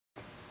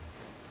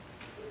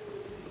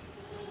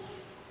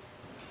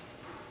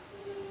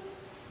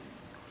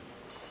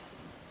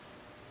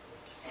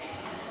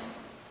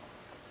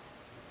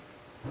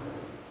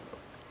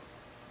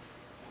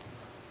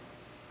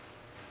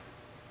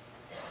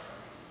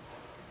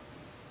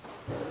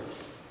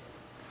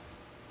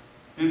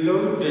In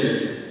those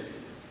days,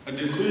 a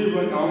decree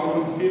went out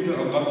from Caesar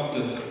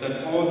Augustus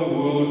that all the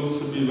world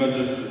should be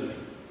registered.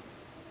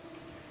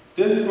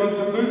 This was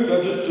the first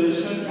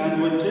registration and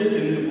was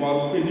taken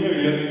while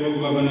Quirinius was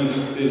governor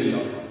of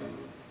Syria.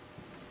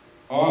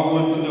 All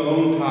went to their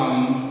own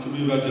towns to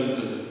be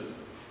registered.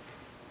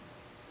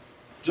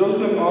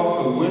 Joseph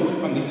also went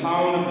from the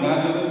town of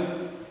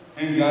Nazareth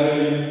in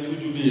Galilee to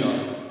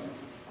Judea,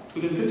 to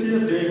the city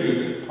of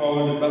David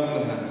called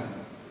Bethlehem,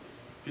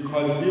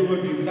 because he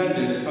was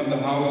descended from the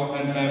house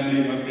and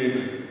family of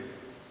David.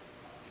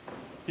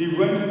 He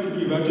went to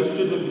be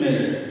registered with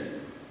Mary,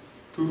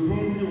 to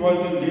whom he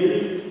was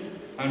engaged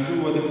and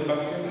who was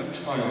expecting a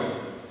child.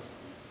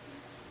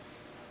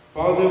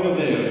 While they were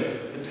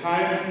there, the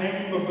time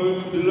came for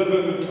her to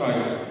deliver her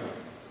child,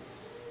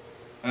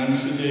 and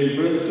she gave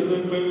birth to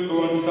her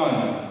firstborn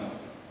son,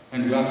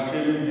 and wrapped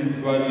him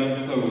in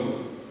swaddling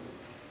clothes,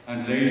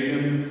 and laid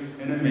him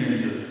in a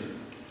manger,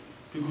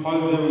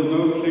 because there was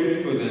no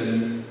place for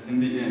them in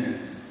the inn.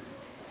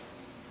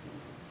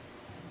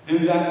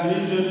 In that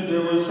region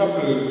there were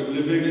shepherds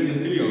living in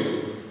the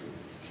fields,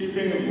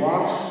 keeping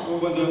watch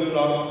over their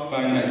flock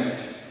by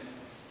night.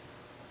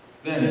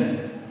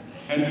 Then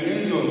an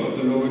angel of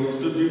the Lord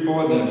stood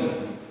before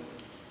them,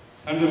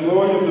 and the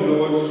glory of the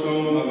Lord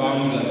shone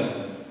around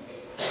them,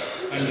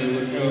 and they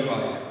were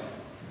terrified.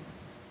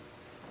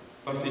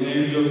 But the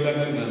angel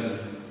said to them,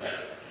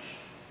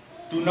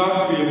 "Do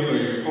not be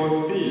afraid,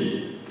 for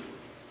see,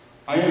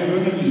 I am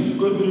bringing you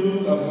good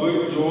news of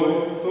great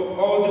joy for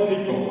all the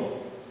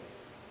people.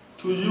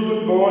 To you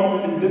is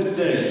born in this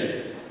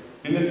day,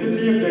 in the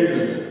city of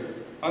David,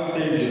 a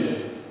Savior,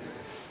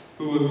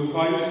 who is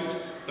Christ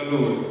the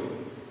Lord.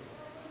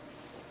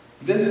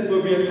 This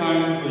will be a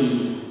sign for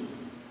you.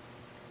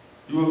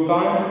 You will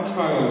find a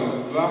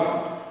child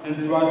wrapped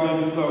in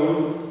swaddling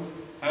clothes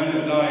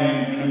and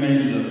lying in a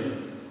manger."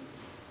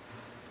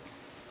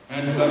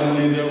 And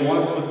suddenly there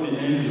was with the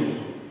angel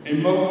a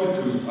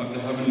multitude of the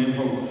heavenly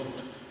host,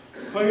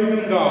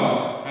 praising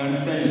God and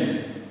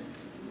saying,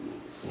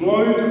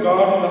 "Glory to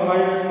God in the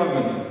highest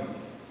heaven,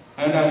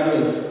 and on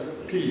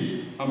earth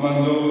peace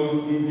among those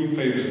whom he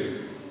favors."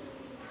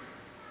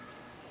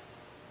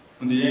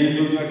 When the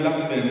angels had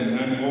left them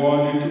and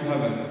gone into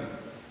heaven,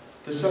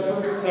 the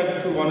shepherds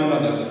said to one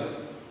another,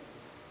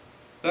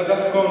 "Let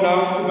us go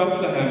now to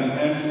Bethlehem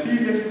and see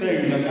this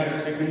thing that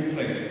has taken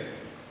place,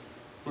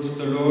 which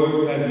the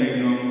Lord had made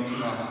known to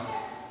us."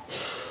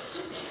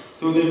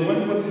 So they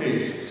went with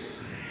haste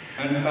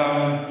and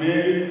found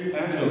Mary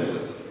and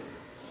Joseph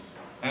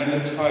and a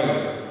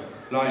child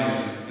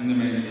lying in the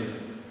manger.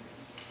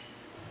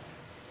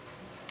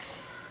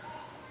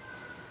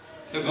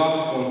 The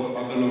Gospel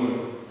of the Lord.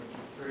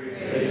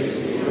 Praise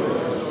to you,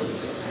 Lord.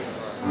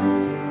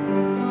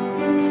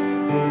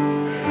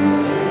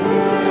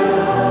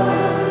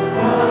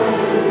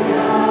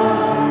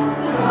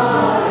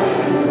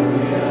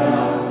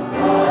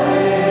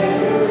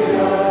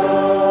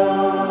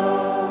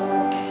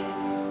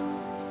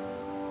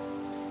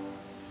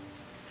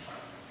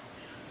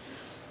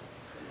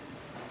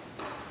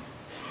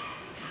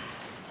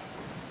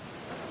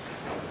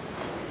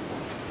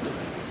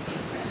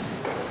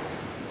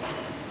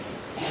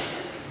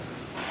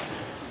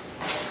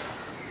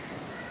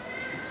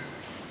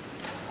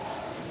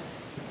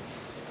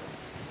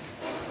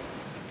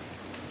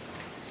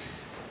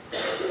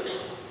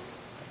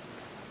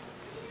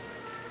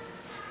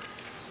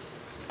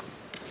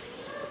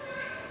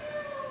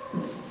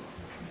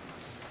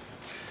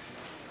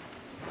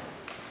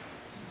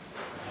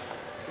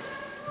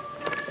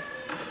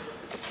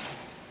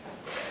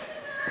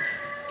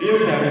 Dear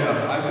Santa,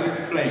 I can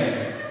explain.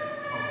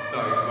 Oh,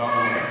 sorry, wrong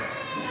one.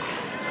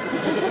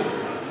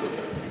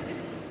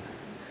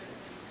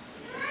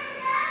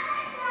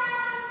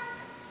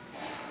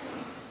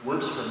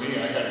 Works for me,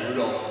 I had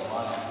Rudolph in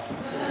mine.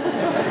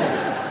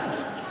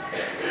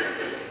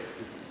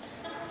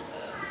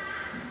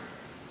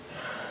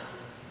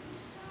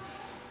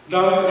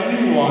 Does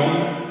anyone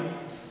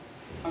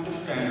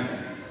understand me?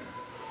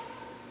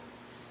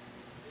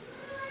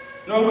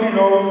 Nobody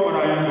knows what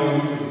I am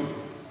going through.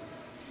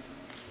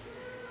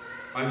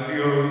 I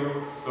feel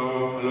so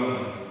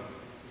alone.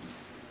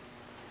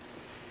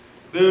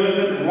 There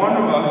isn't one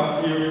of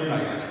us here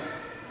tonight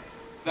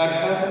that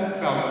hasn't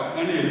felt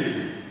any of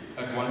these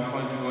at one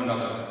point or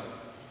another.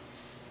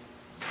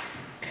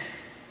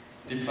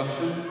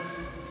 Depression,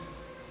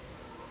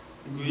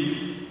 grief,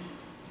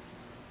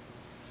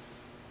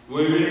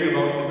 worrying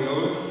about the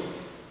bills,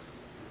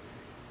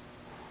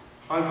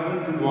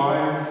 husbands and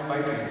wives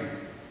fighting,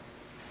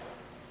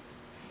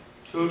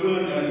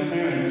 children and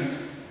parents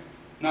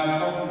not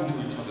talking to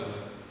each other,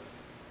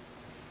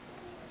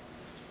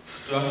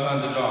 stress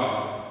on the job.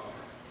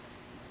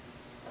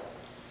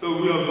 So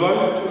we are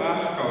right to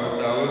ask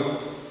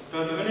ourselves,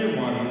 does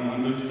anyone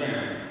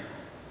understand?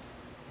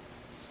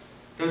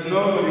 Does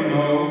nobody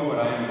know what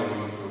I am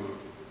going through?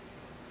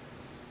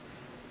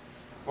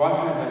 Why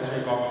can't I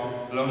shake off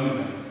this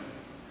loneliness?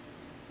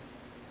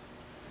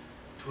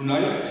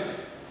 Tonight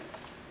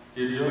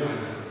is your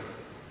answer.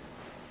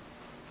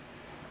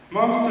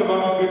 Most of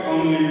us get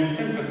only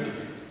sympathy.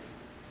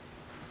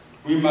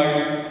 We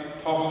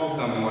might talk to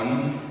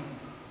someone,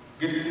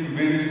 get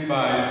convinced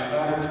by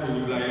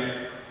platitudes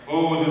like,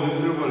 oh, there's a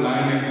silver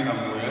lining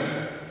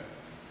somewhere,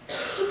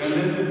 and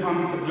then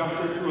become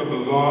subjected to a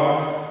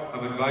barrage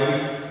of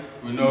advice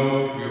we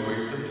know to be a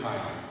waste of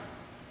time.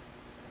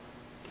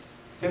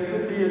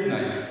 Sympathy is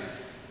nice,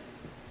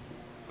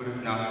 but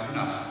it's not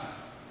enough.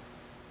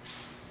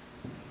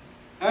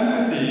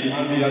 Empathy,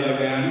 on the other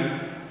hand,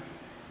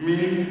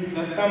 means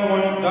that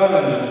someone does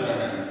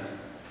understand,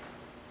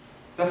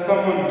 that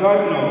someone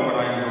does know what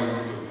I'm going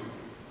through,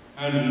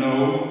 and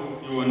know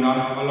you are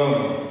not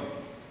alone.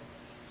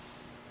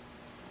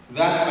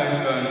 That,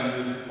 my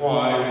friend, is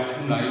why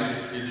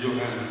tonight is your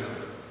answer.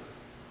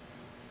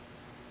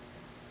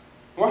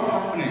 What's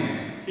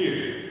happening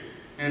here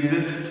in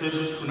this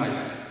church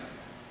tonight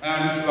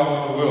and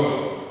throughout the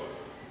world?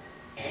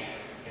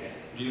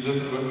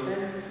 Jesus'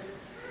 birthday?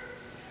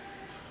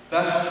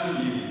 That's too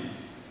easy.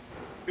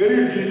 It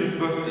is Jesus'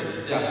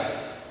 birthday,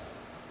 yes,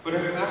 but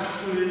it's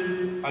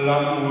actually a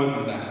lot more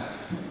than that.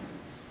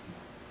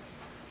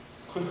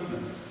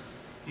 Christmas,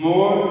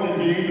 more than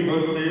being the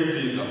birthday of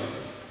Jesus,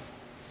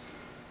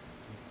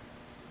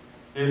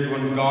 is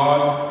when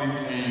God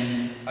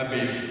became a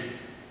baby.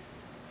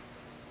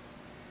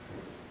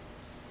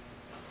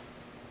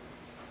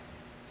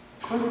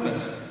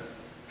 Christmas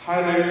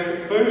highlights the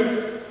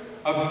first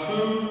of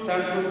two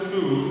central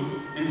truths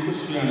in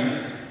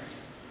Christianity: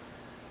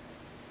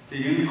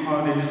 the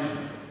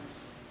incarnation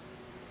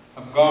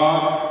of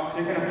God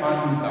taking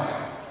upon himself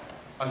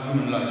a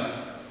human life.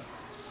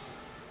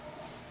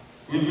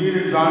 We read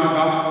in John's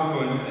Gospel,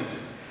 for instance,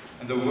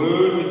 and the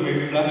Word was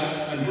made flesh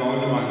and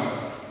dwelt among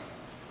us.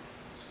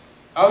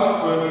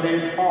 Elsewhere,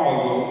 St.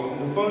 Paul wrote,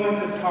 in the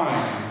fullness of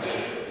time,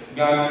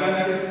 God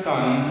sent his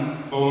Son,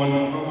 born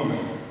of a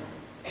woman.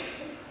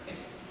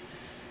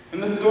 In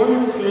the story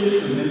of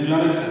creation in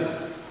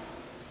Genesis,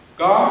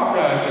 God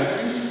said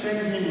that each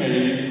thing he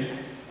made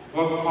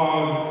was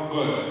called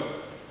good.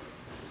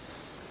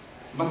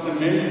 But the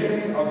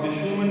making of the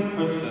human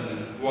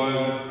person was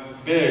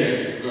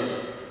very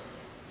good.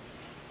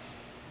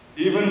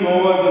 Even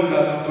more than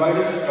the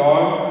brightest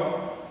star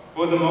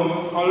or the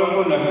most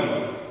colorful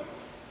nebula.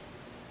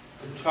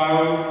 The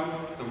child,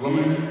 the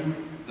woman,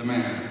 the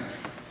man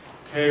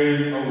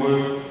carried a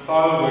worth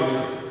far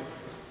greater.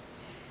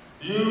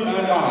 You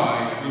and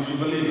I, would you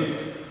believe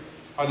it,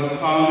 are the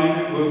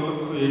crowning work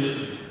of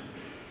creation.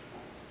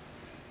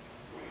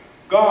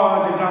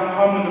 God did not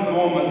come in the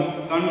form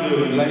of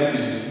thunder and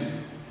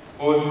lightning,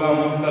 or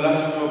some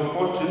celestial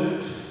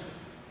portent,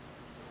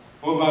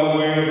 or by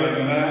way of a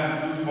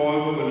mass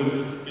before the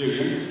religious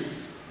experience.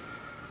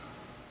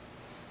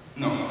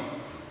 No.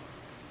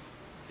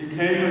 He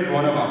came as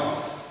one of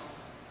us.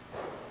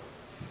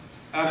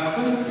 At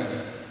Christmas,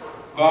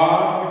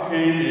 God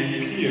became a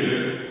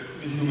peer to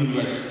the human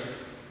race.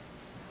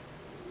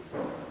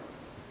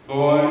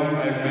 Born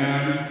as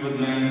man with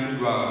man to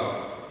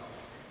dwell,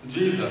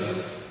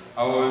 Jesus,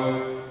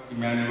 our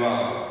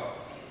Emmanuel.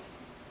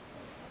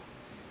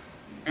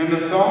 In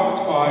the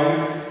soft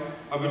cries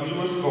of a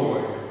Jewish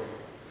boy,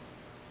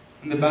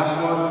 in the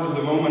backwaters of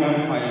the Roman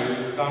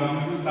Empire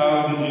some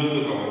 2,000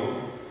 years ago,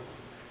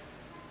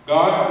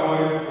 God's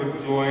voice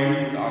was joined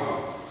with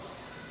ours.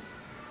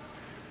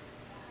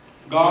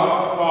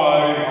 God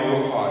cried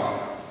our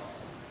cries.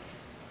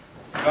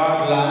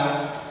 God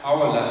laughed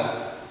our laughs.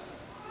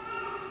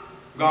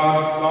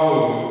 God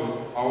sorrowed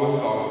our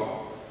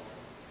sorrows.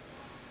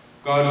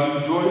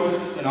 God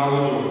rejoiced in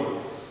our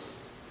joys.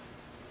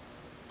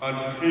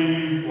 God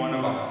became one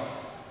of us.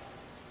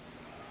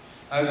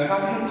 As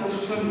Catholic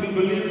Christians, we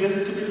believe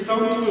this to be so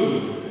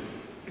true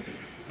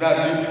that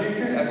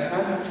repeated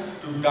attempts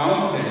to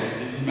downplay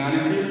the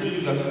humanity of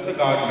Jesus, the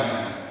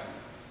God-man,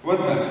 was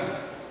met,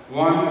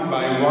 one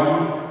by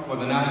one, for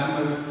the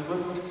nationalist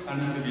swift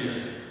and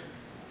severe.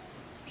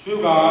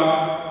 True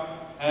God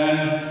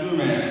and true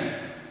man.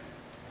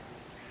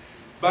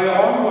 By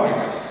all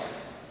rights,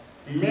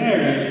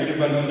 Mary should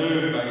have been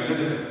served by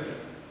Elizabeth,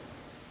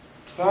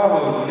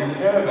 traveled in a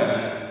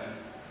caravan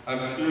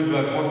of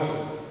purebred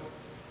horses,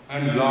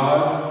 and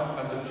lodged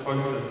at the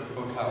choicest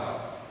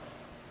hotel.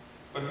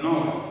 But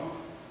no.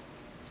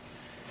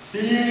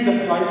 Seeing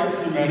the plight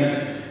of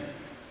humanity,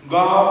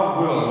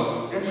 God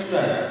willed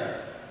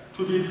instead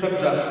to be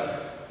subject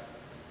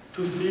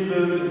to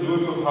Caesar's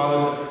brutal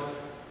politics,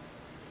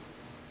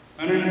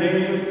 an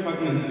endangered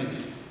pregnancy,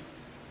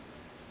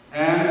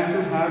 and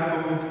to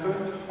have for his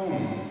first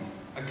home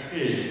a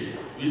cave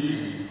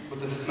reeking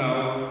with the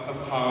smell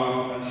of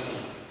cows and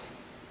sheep,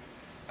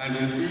 and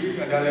receive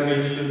a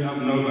delegation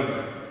of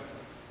nobody,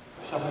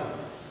 shepherds.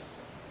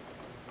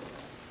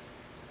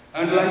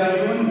 And like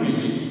you and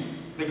me,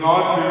 the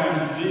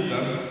God-man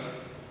Jesus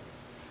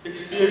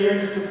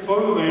experienced the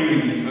full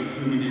range of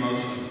human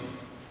emotion.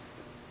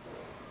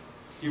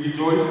 He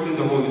rejoiced in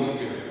the Holy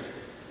Spirit.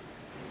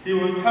 He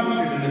was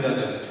tempted in the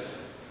desert.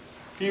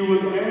 He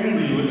was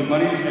angry with the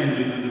money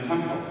changers in the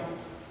temple.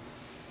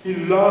 He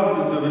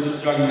loved the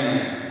rich young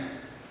man.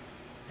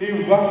 He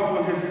wept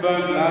when his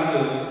son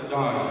Lazarus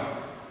died.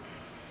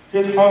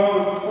 His heart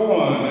was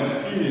torn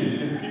at seeing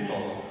his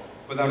people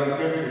without a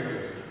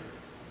caretaker.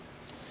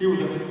 He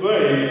was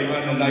afraid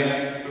on the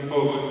night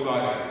before Good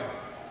Friday,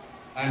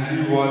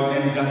 and he was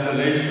in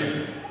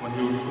desolation when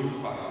he was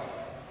crucified.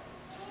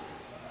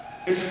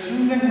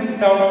 Excusing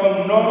himself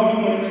from no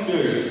human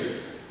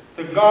experience,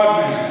 the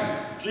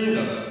God-man,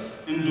 Jesus,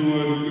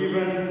 endured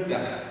even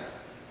death.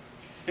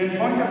 In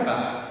point of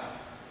fact,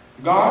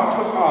 God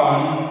took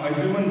on a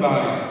human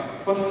body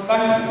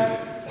precisely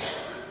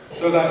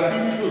so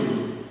that he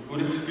too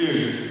would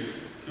experience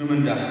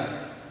human death.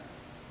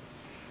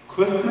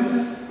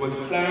 Christmas was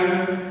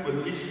planned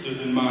with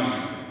Easter in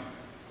mind.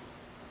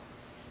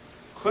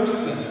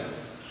 Christmas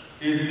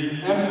is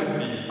the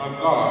empathy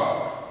of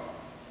God.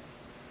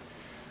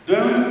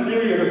 During the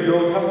period of the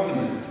Old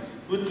Testament,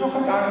 we took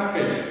it on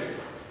faith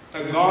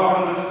that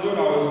God understood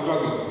our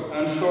struggle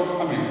and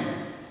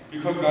shortcoming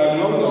because God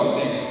knows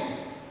our things.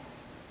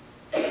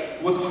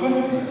 With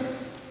Christmas,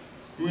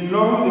 we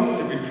know this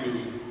to be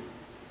true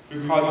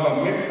because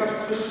what makes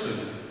us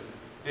Christian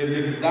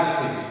is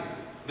exactly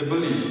the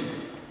belief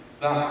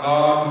that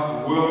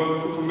God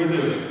will to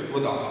commiserate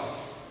with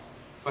us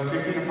by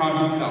taking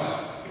upon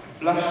himself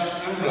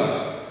flesh and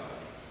blood,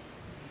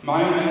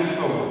 mind and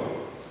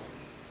soul,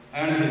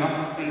 and the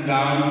ups and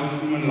downs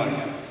of human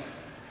life.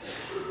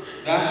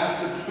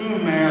 That's the true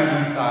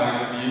man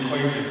side of the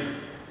equation.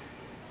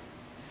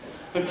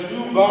 The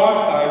true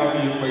God side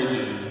of the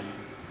equation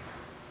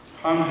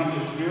comes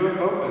into clear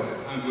focus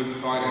on Good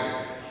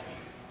Friday.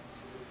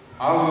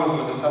 Ours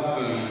was the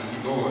suffering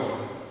he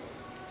bore.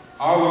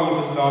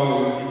 Ours the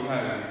sorrows he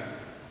carried.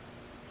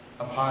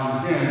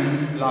 Upon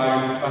him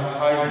lies the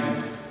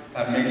chastisement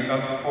that makes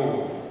us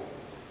whole,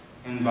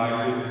 and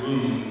by his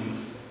wounds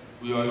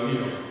we are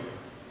healed.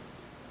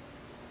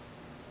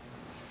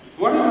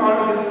 What does all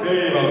of this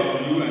say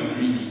about you and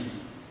me?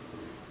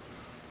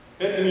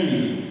 It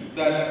means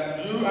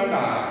that you and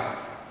I,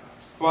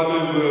 whether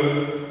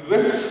we're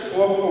rich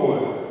or poor,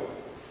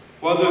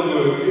 whether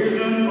we're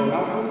Asian or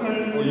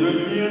African or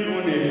European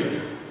or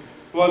native,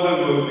 whether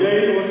we're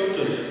gay or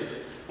straight,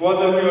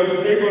 whether we are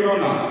disabled or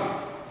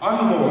not,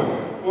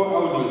 unborn or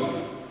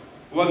elderly,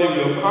 whether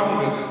we are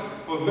convicts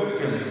or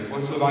victims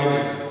or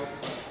survivors.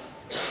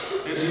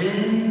 It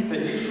means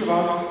that each of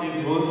us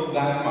is worth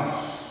that much.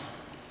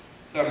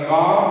 That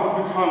God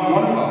will become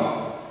one of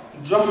us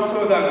just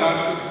so that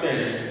God could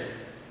say,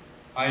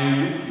 I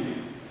am with you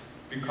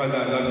because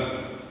I love you.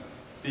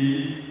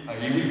 See, I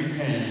even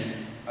became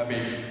a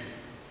baby.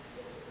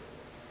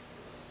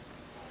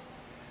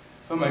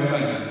 So my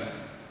friends,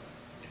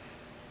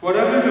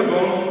 whatever you're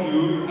going to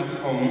do at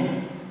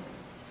home,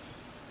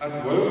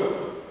 at work,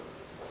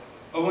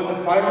 or in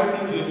the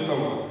privacy of your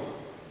soul,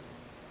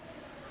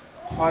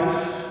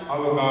 Christ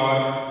our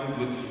God is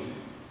with you.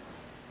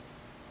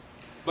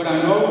 But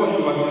I know what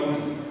you are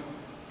thinking.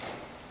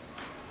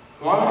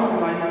 Why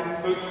does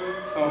life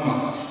hurt so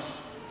much?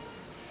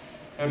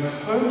 It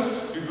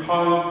hurts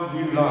because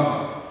we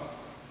love.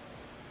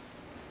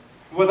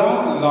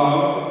 Without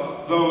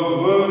love,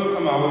 those words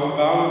from our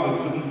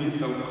spouses wouldn't be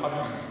so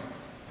cutting.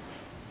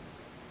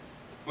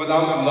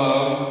 Without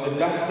love, the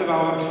deaths of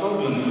our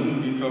children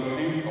wouldn't be so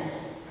painful.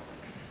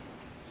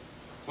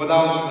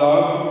 Without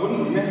love, we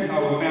wouldn't miss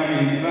our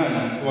family and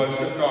friends who are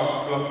shipped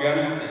off to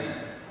Afghanistan.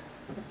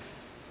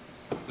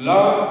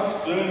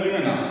 Love, strangely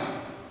enough,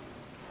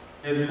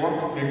 is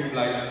what makes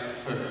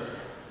life hurt.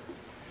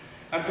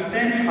 At the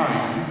same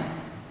time,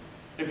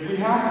 if we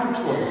have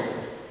the choice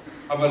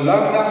of a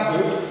love that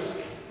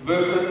hurts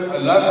versus a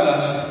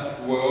loveless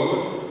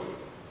world,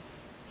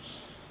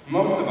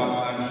 most of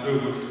us, I'm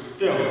sure, would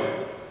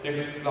still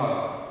pick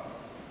love.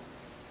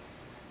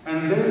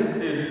 And this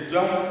is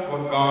just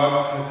what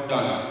God has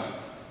done.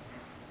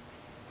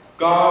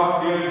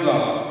 God is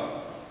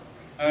love,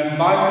 and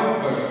by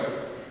his birth,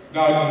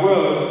 God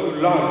wills to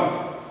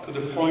love to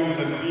the point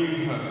of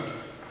being hurt,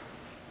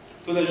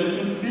 so that you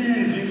can see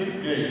in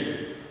Jesus' gaze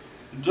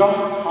just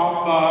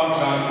how far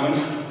God went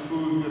to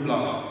prove his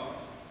love.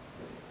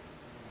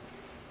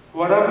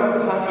 Whatever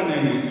is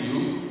happening with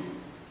you,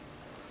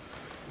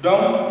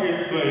 don't be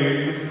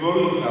afraid to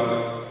throw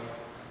yourself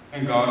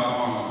in God's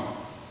arms.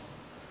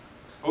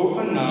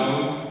 Open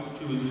now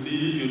to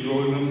receive your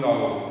joys and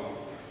sorrows,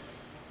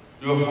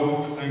 your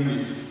hopes and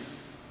griefs,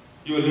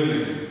 your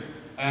living,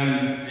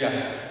 and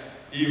yes,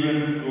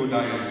 even your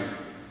dying.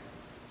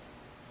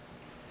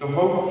 The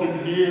hopes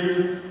and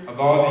fears of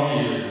all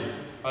the years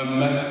are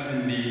met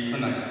in thee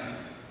tonight.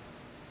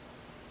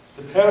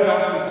 The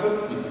paradox of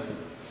Christmas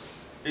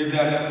is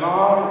that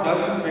God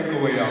doesn't take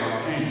away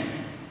our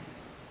pain.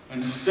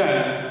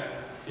 Instead,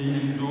 he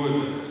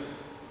endures it.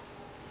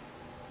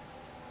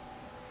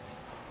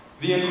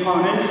 The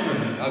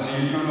incarnation of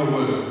the eternal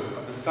Word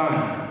of the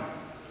Son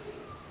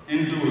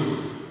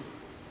endures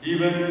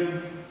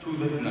even to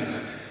this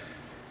night.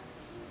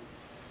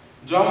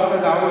 Just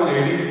as Our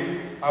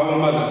Lady, our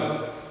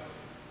Mother,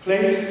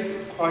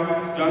 placed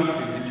Christ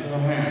gently into her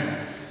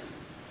hands,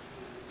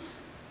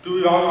 do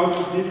we also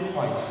receive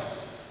Christ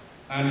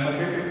and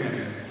partake of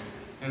him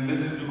in this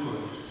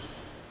Eucharist.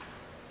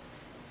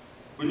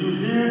 When you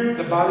hear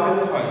the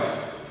body of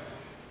Christ,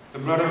 the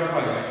blood of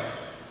Christ,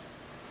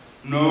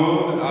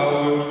 know that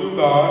our true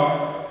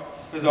God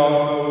is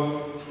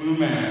also true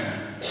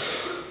man,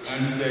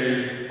 and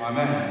say,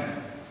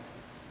 Amen.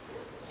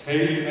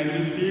 Take and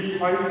receive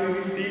Christ and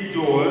receive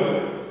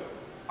joy,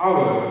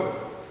 our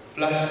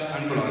flesh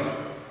and blood.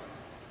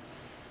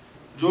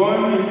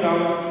 Join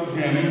yourself to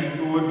him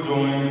who was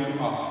joined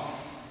to us.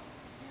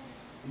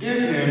 Give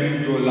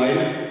him your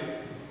life,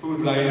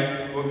 whose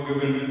life was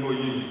given for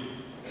you.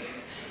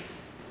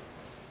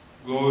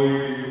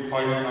 Glory be to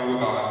Christ our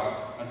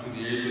God, and to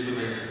the age of the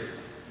ages.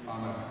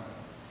 Amen.